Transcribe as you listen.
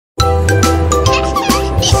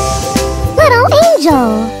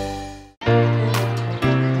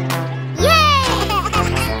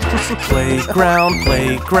Playground,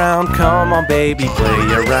 playground, come on baby,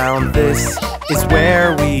 play around. This is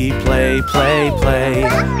where we play, play, play.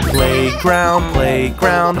 Playground,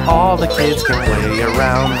 playground, all the kids can play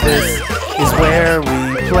around. This is where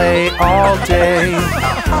we play all day.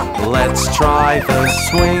 Let's try the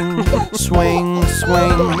swing, swing,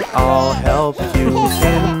 swing. I'll help you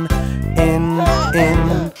in.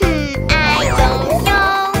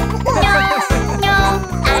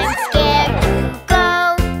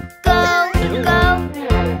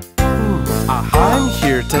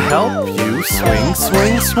 To help you swing,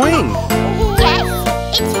 swing, swing. Yes,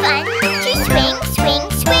 it's fun to swing, swing,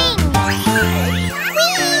 swing.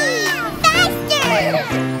 Whee! Faster!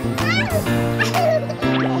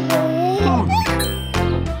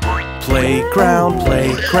 Playground,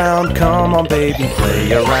 playground, come on baby,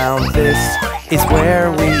 play around. This is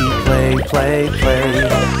where we play, play, play.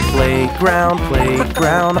 Playground,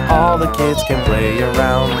 playground, all the kids can play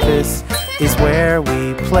around. This is where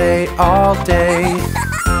we play all day.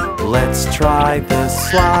 Let's try the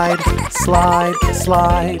slide, slide,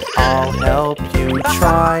 slide. I'll help you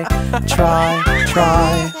try, try,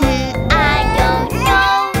 try. I don't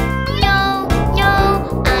know, no,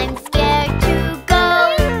 no. I'm scared to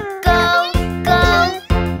go, go, go.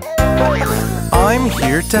 I'm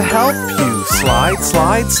here to help you slide,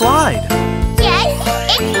 slide, slide. Yes,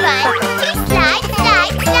 it's fun to slide,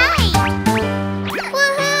 slide, slide.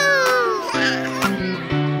 Woohoo!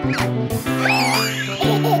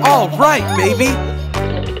 All right, baby.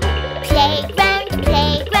 Playground,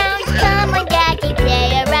 playground, come on daddy, play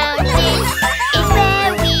around. This is where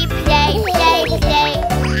we play, play, play.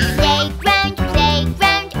 Playground,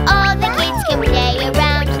 playground, all the kids can play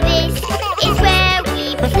around. This is where we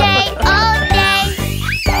play all day.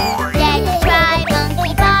 Let's try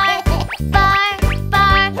monkey bar, bar,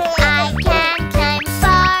 bar. I can climb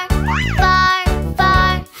far, far,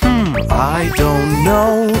 far. I don't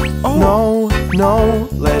know, no, no.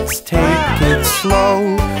 Let's take it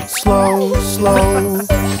slow, slow, slow.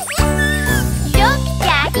 Look,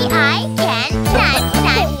 Daddy, I can climb,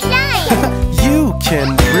 climb, climb. You can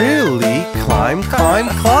really climb, climb,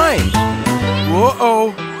 climb.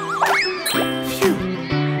 Whoa-oh. Phew.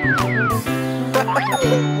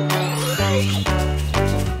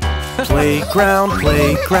 Playground,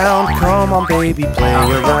 playground, come on baby,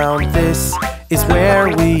 play around. This is where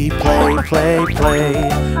we play, play, play.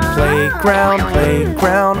 Playground,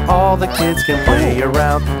 playground, all the kids can play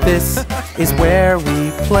around. This is where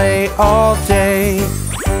we play all day.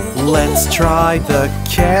 Let's try the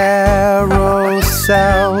carousel,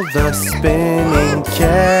 the spinning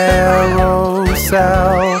carousel.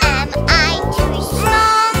 Am I too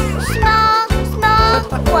small, small, small?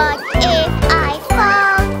 What if I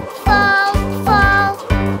fall, fall, fall?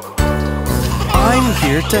 I'm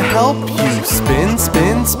here to help you spin,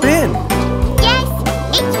 spin, spin. Yes,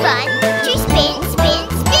 it's fun to spin, spin,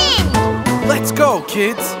 spin. Let's go,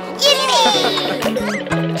 kids.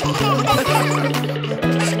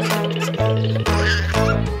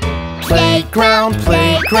 Playground,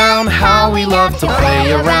 playground, how we love to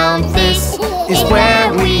play around. This is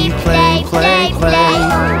where we play, play, play.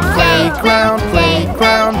 Playground,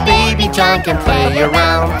 playground, baby John can play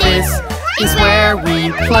around. This is where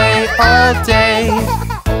we play all day.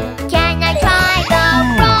 Can I try the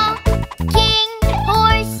rocking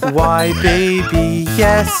horse? Why, baby,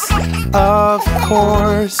 yes, of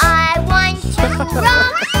course. I want to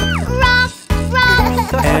rock, rock,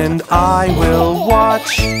 rock. And I will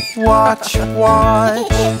watch, watch,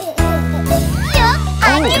 watch. Look,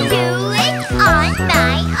 I can do it on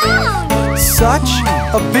my own. Such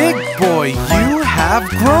a big boy you have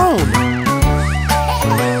grown.